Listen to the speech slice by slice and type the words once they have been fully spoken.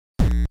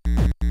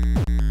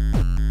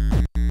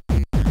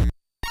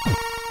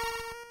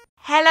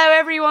Hello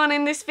everyone,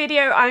 in this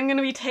video I'm going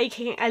to be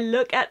taking a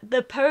look at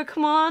the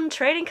Pokemon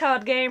trading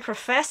card game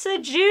Professor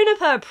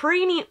Juniper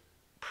Premium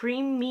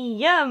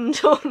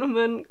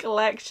Tournament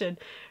Collection.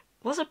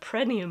 What's a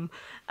premium?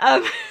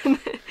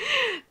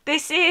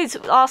 This is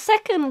our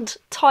second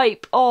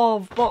type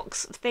of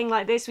box thing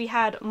like this. We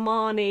had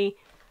Marnie.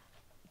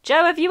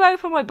 Joe, have you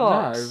opened my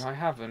box? No, I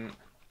haven't.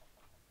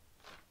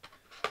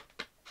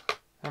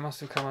 That must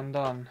have come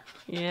undone.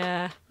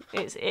 Yeah,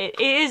 it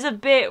is a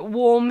bit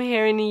warm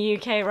here in the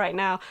UK right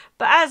now.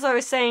 But as I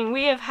was saying,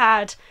 we have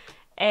had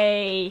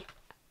a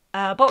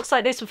box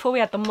like this before. We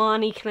had the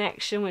Marnie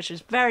Connection, which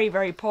was very,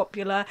 very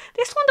popular.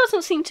 This one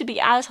doesn't seem to be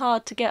as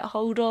hard to get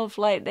hold of.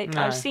 Like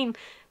I've seen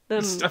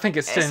them. I think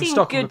it's still in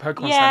stock on the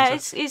Pokemon Yeah,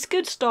 Center. it's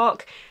good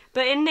stock.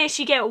 But in this,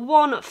 you get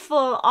one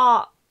full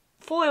art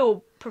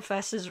foil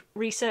Professor's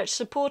Research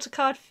supporter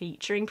card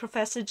featuring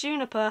Professor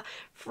Juniper,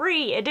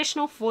 3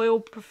 additional foil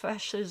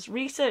Professor's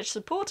Research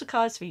supporter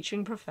cards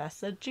featuring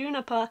Professor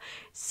Juniper,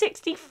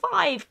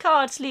 65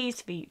 card sleeves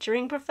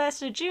featuring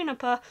Professor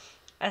Juniper,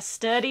 a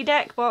sturdy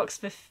deck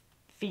box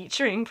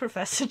featuring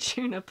Professor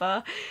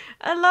Juniper,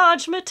 a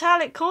large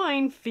metallic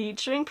coin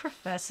featuring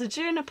Professor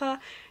Juniper,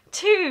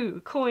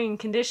 2 coin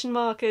condition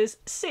markers,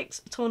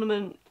 6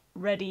 tournament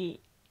ready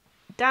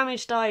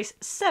damage dice,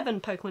 7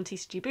 Pokemon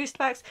TCG booster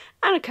packs,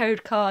 and a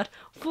code card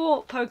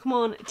for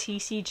Pokemon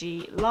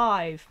TCG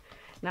Live.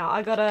 Now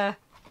I gotta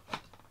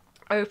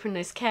open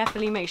this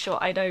carefully, make sure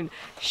I don't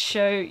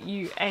show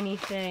you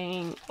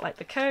anything like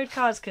the code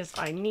cards because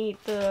I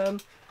need them.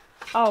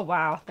 Oh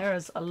wow, there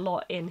is a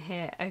lot in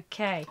here.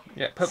 Okay.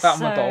 Yeah, put that on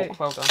my bowl.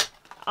 Well done.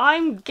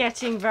 I'm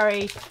getting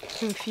very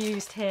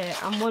confused here.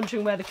 I'm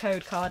wondering where the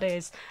code card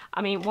is.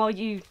 I mean, while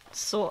you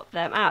sort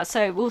them out.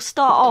 So we'll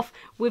start off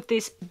with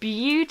this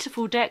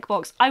beautiful deck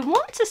box. I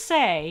want to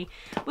say,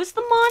 was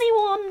the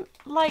Marnie one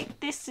like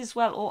this as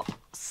well or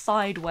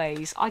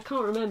sideways? I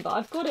can't remember.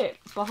 I've got it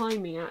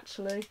behind me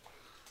actually.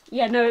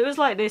 Yeah, no, it was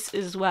like this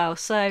as well.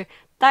 So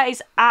that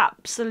is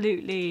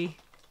absolutely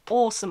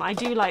awesome. I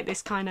do like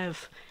this kind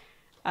of,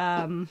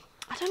 I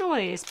don't know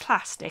what it is,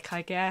 plastic,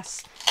 I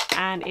guess.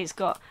 And it's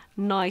got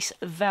nice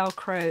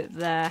Velcro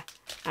there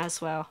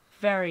as well.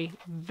 Very,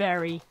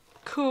 very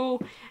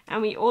cool.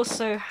 And we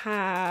also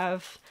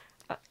have,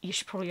 you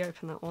should probably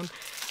open that one.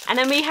 And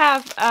then we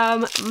have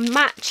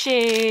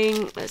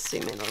matching, let's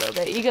zoom in a little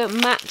bit. You got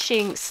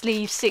matching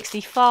sleeves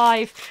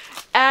 65.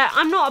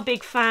 I'm not a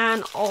big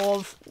fan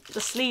of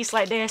the sleeves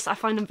like this. I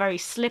find them very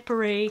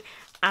slippery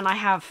and I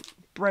have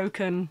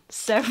broken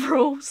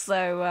several.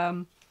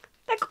 So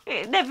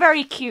they're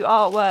very cute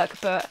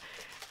artwork, but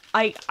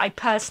I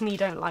personally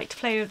don't like to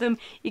play with them.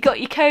 You got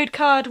your code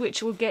card,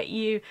 which will get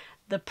you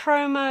the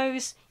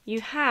promos. You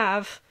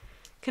have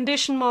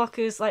condition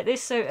markers like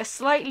this, so a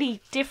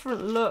slightly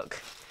different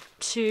look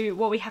to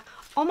what we have.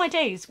 Oh my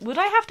days, would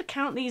I have to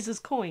count these as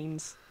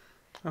coins?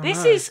 Oh,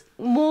 this is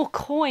more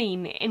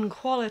coin in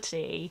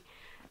quality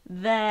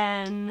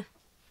than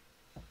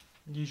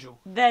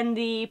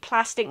the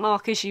plastic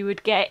markers you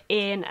would get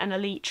in an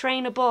Elite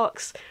Trainer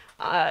box.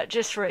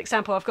 Just for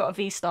example, I've got a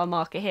V-Star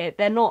marker here.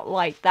 They're not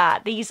like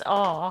that. These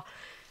are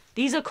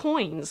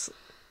coins.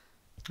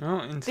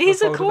 Oh,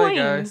 these are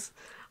coins.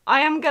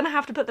 I am going to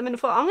have to put them in the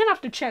folder. I'm going to have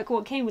to check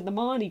what came with the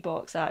Marnie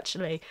box,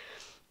 actually.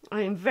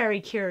 I am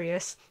very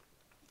curious.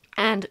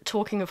 And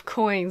talking of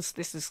coins,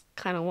 this is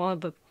kind of one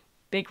of the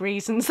big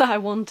reasons that I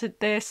wanted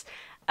this.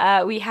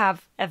 We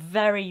have a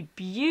very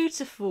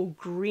beautiful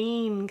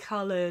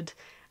green-coloured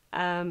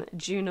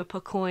Juniper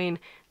coin.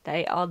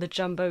 They are the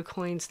jumbo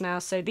coins now.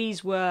 So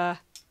these were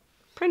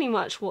pretty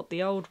much what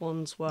the old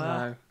ones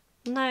were.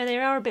 No, they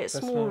are a bit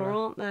smaller,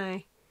 aren't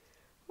they?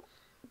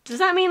 Does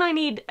that mean I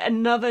need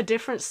another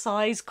different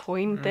size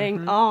coin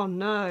thing? Oh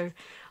no.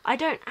 I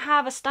don't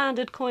have a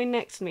standard coin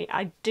next to me.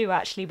 I do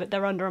actually, but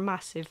they're under a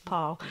massive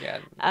pile.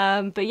 Yeah.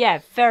 But yeah,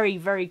 very,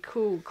 very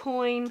cool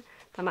coin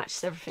that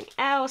matches everything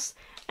else.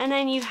 And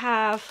then you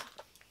have,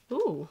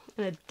 ooh,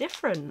 and a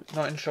different.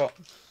 Not in shot.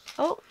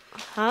 Oh,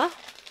 huh?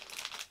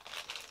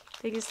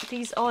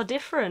 These are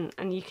different,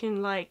 and you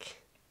can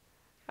like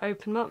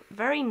open them up.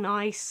 Very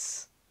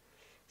nice.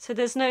 So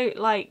there's no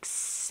like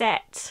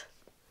set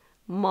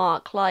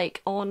mark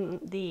like on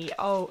the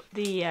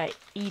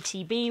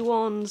ETB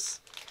ones.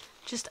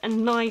 Just a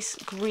nice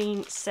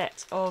green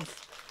set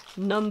of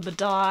number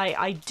die.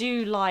 I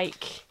do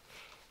like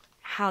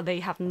how they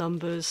have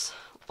numbers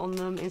on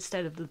them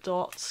instead of the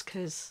dots,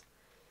 because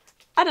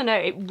I don't know,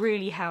 it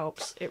really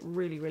helps. It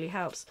really, really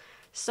helps.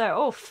 So,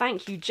 oh,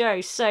 thank you, Joe.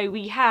 So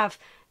we have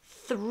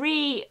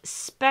 3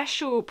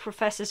 special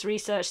Professor's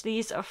Research.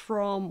 These are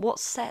from, what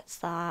set's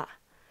that?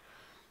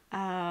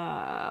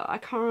 I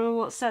can't remember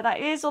what set that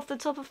is off the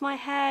top of my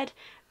head,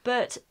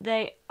 but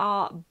they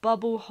are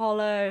bubble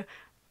hollow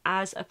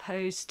as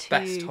opposed to...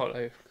 Best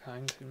hollow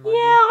kind. Yeah,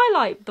 I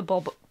like the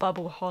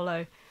bubble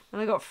hollow.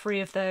 And I got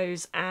 3 of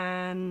those,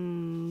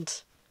 and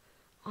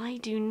I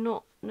do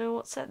not know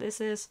what set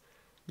this is.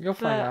 You'll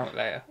find out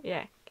later.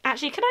 Yeah.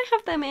 Actually, can I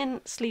have them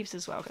in sleeves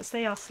as well? Because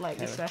they are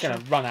slightly special. We're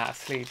going to run out of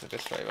sleeves at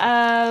this rate.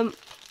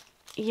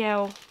 Yeah,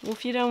 well,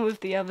 if you're done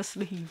with the other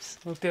sleeves.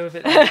 We'll deal with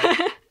it later.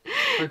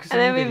 Focus on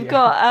And then the we've video.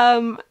 got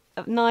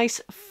a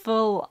nice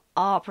full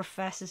art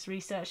professor's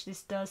research.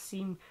 This does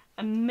seem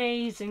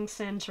amazing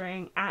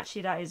centering.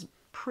 Actually, that is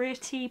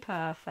pretty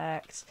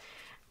perfect.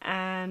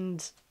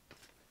 And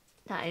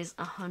that is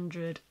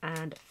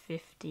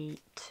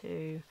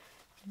 152.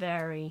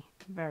 Very,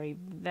 very,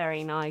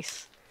 very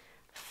nice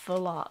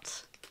full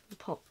art.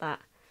 Pop that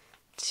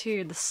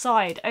to the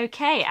side.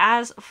 Okay,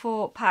 as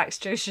for packs,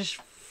 Joe's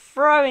just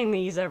throwing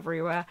these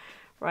everywhere.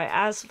 Right,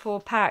 as for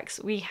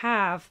packs, we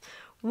have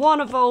 1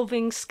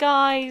 Evolving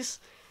Skies,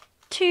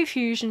 2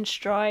 Fusion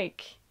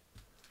Strike,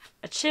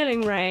 a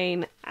Chilling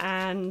Rain,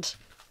 and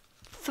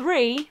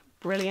 3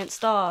 Brilliant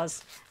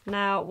Stars.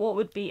 Now, what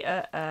would be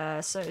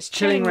so it's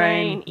Chilling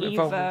Rain,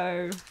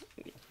 Evo.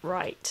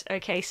 Right,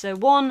 okay, so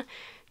 1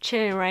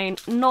 Chilling Rain.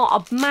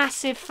 Not a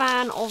massive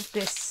fan of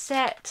this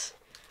set,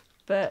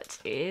 but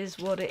it is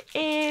what it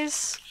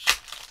is.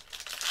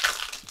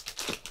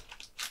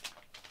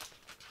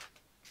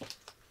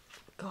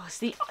 God,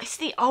 it's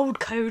the old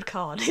code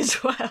card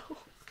as well.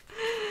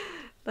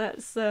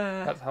 That's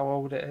how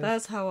old it is.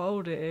 That's how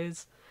old it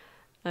is.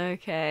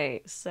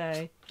 Okay,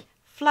 so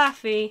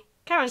Flaffy,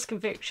 Karen's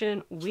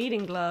Conviction,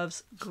 Weeding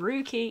Gloves,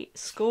 Grookey,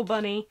 Skull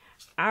Bunny,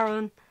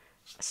 Aaron,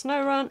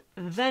 Snowrun,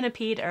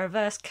 Venipede, a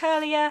Reverse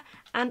Curlier,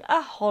 and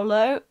a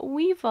Hollow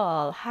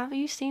Weavile. Have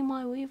you seen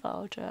my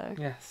Weavile, Joe?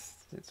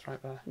 Yes, it's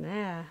right there.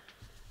 Yeah.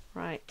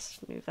 Right,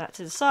 move that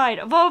to the side.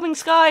 Evolving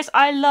Skies,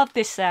 I love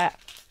this set.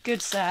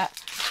 Good set.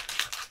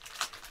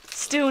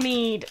 Still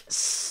need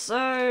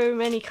so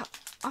many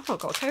I've not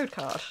got a code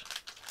card.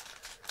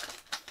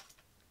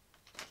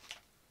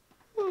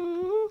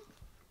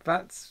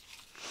 That's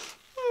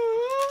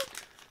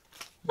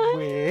I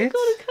weird. got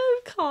a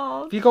code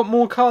card. Have you got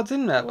more cards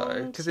in there though?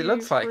 1, Because it 2,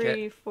 looks like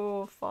 3, it.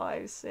 4,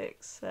 5,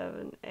 6,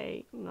 7,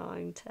 8,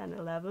 9, 10,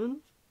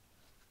 11.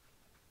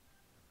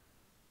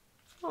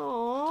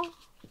 Aww. I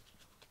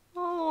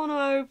want to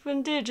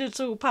open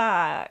digital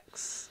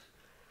packs.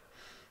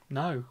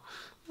 No.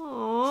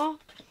 Aww.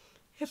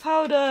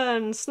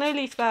 Hippowdon,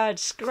 Snowleaf Badge,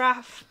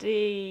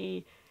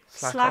 Scrafty,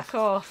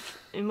 Slackoff,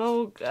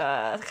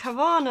 Emolga,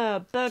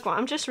 Kavana, Bergman.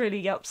 I'm just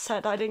really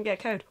upset that I didn't get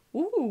a code.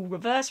 Ooh,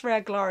 Reverse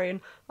Rare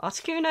Glorian,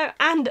 Articuno,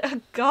 and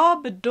a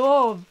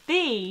Garbodor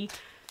V.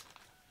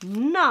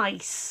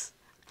 Nice.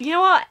 You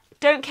know what?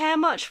 Don't care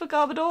much for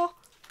Garbodor,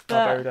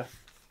 but Garbodor.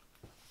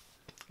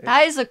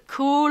 that is a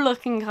cool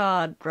looking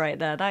card right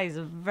there. That is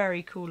a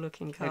very cool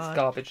looking card. It's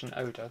garbage and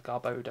odor.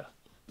 Garbodor.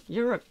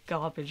 You're a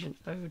garbage and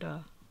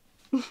odor.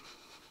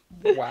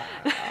 Wow.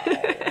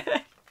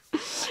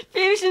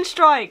 Fusion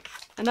Strike,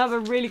 another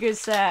really good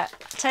set.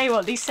 Tell you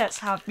what, these sets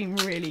have been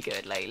really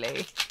good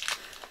lately.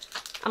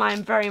 And I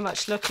am very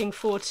much looking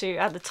forward to,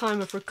 at the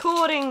time of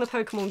recording, the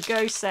Pokemon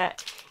Go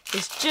set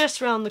is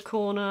just around the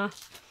corner.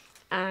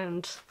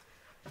 And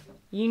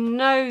you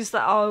knows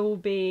that I will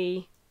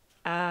be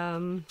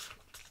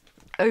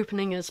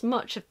opening as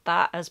much of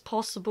that as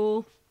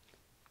possible.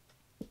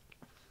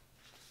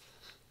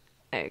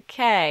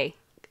 Okay.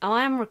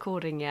 I am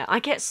recording yet. I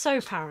get so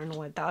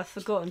paranoid that I've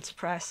forgotten to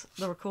press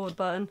the record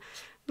button.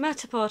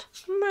 Metapod,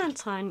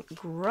 Mantine,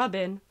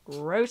 Grubbin,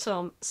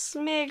 Rotom,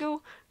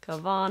 Smeargle,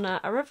 Carvana,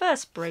 a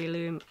Reverse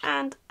Breloom,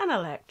 and an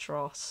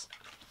Electros.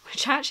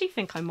 Which I actually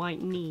think I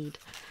might need.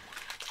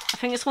 I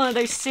think it's one of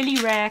those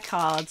silly rare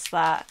cards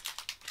that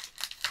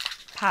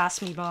pass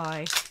me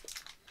by.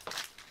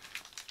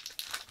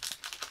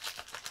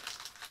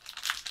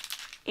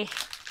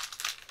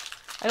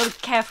 I gotta be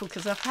careful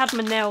because I've had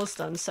my nails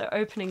done, so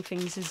opening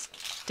things is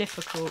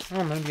difficult.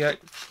 Oh, maybe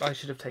I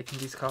should have taken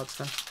these cards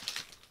then.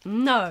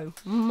 No,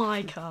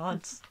 my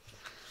cards.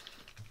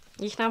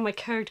 You can have my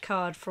code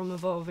card from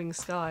Evolving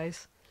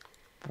Skies.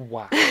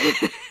 Wow.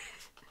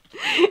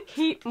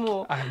 Heap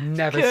more. I've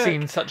never Cook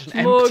seen such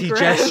an more empty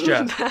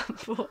gesture.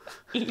 Bramble,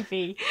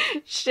 Eevee,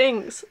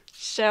 Shinx,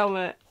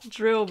 Shelmet,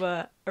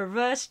 Drillbur, a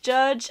Reverse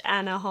Judge,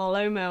 and a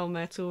Hollow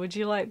Melmetal. Would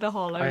you like the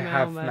Hollow I Melmetal?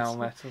 have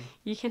Melmetal.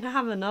 You can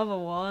have another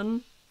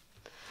one.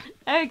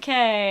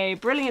 Okay,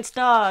 Brilliant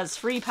Stars,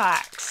 3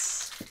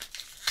 packs.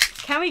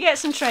 Can we get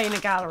some Trainer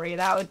Gallery?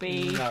 That would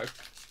be... No.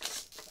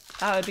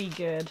 That would be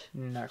good.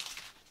 No.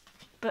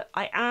 But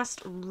I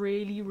asked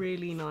really,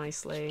 really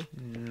nicely.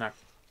 No.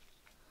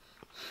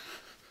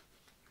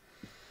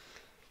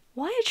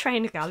 Why are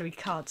Trainer Gallery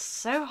cards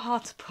so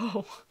hard to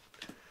pull?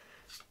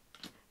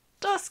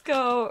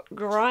 Duskull,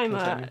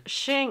 Grimer,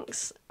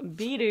 Shinx,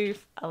 Bidoof,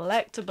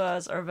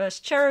 Electabuzz, a Reverse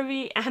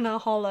Cherubi, and a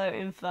Hollow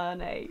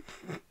Infernape.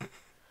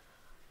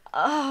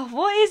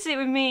 What is it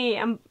with me?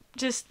 I'm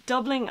just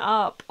doubling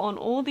up on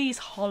all these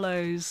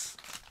hollows.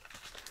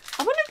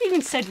 I wouldn't have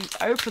even said we've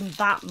opened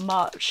that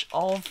much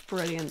of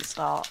Brilliant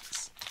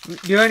Starts.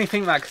 You only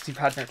think that because you've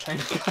had no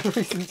Trainer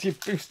Gallery since your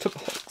booster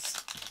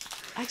box.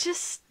 I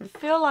just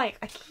feel like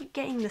I keep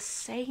getting the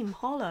same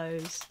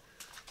hollows.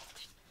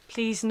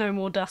 Please, no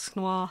more Dusk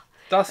Noir.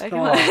 Dusk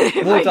Noir.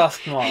 More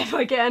Dusk Noir. If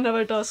I get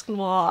another Dusk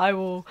Noir, I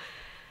will...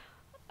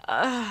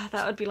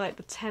 that would be like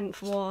the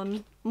 10th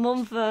one.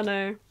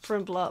 Monferno,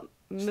 Prinplup,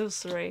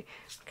 Milcery,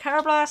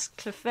 Carablast,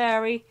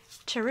 Clefairy,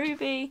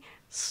 Cherubi,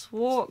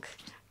 Swark,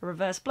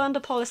 Reverse Blunder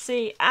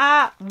Policy.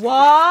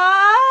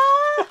 What?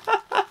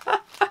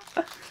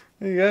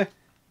 There you go.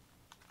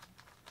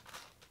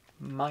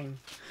 Mine.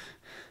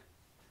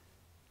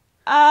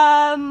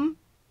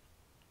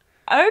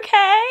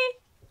 Okay.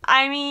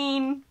 I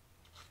mean,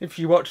 If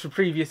you watch the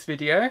previous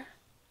video.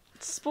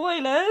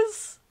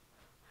 spoilers.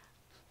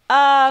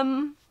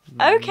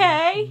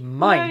 Okay.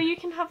 Mine. No, you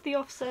can have the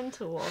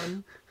off-center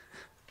one.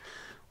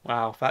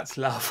 Wow, that's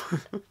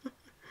love.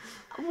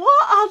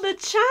 What are the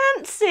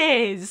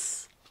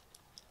chances?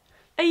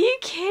 Are you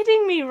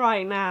kidding me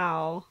right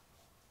now?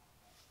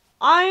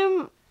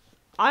 I'm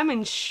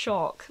in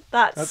shock.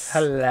 That's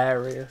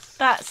hilarious.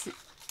 That's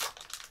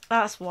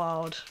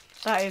wild.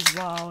 That is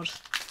wild.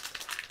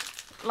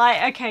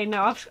 Like, okay,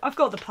 no, I've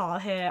got the pile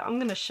here. I'm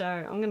gonna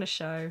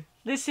show.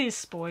 This is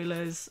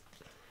spoilers,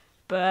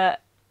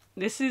 but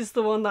this is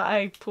the one that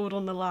I pulled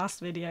on the last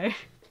video.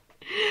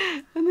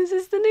 And this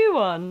is the new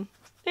one.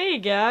 There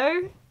you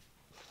go.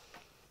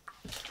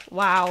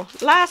 Wow.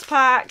 Last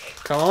pack.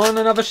 Come on,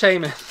 another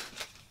Shaman.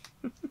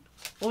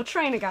 Or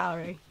Trainer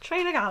Gallery.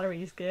 Trainer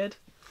Gallery is good.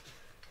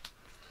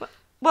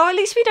 Well, at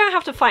least we don't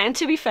have to fight. And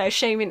to be fair,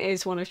 Shaman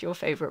is one of your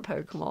favourite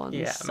Pokemon.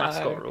 Yeah, so...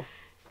 mascot rule.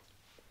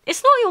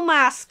 It's not your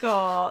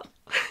mascot.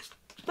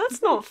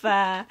 That's not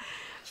fair.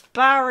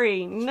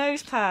 Barry,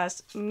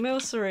 Nosepass,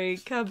 Milcery,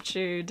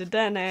 Cubchoo,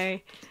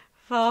 Dedenne,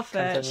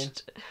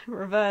 Farfetch'd,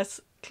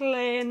 Reverse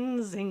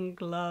Cleansing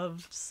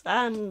Gloves,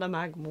 and a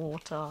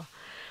Magmortar.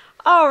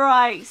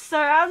 Alright, so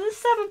out of the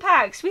 7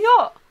 packs, we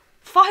got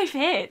 5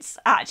 hits,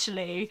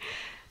 actually.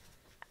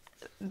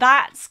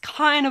 That's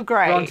kind of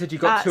great. Granted, you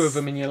got 2 of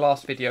them in your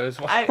last video as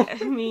well.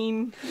 I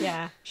mean,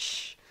 yeah.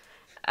 Shh.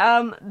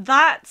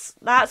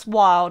 That's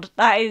wild.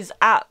 That is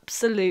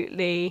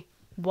absolutely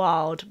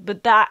wild.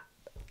 But that,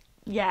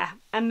 yeah,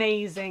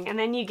 amazing. And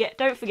then you get,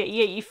 don't forget,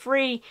 you get your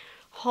free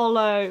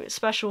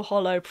special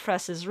holo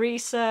Professor's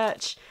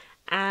Research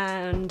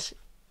and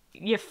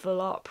your full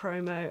art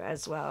promo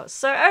as well.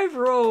 So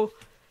overall,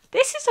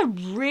 this is a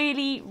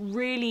really,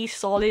 really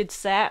solid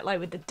set, like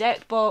with the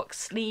deck box,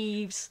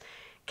 sleeves,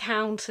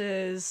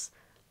 counters.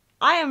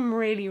 I am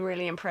really,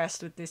 really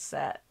impressed with this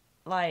set.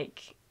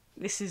 Like,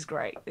 this is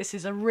great. This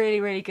is a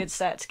really, really good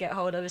set to get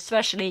hold of,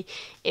 especially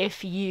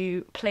if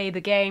you play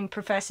the game.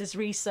 Professor's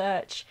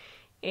Research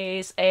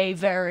is a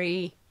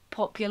very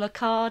popular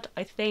card,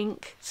 I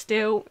think.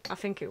 Still, I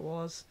think it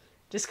was.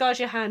 Discard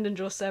your hand and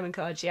draw 7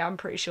 cards. Yeah, I'm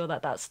pretty sure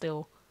that that's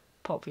still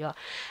popular.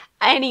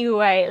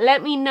 Anyway,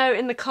 let me know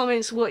in the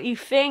comments what you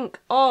think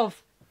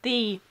of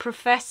the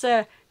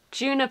Professor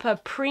Juniper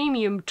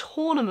Premium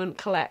Tournament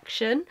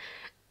Collection.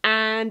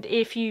 And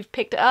if you've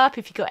picked it up,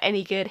 if you got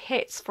any good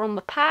hits from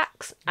the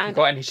packs. And if you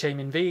got any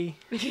Shaman V.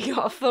 If you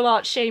got a full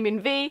art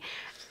Shaman V.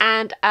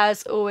 And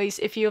as always,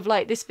 if you have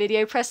liked this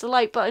video, press the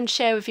like button,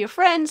 share with your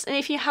friends. And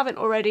if you haven't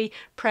already,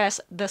 press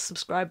the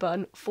subscribe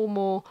button for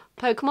more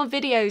Pokemon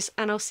videos.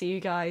 And I'll see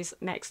you guys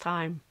next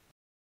time.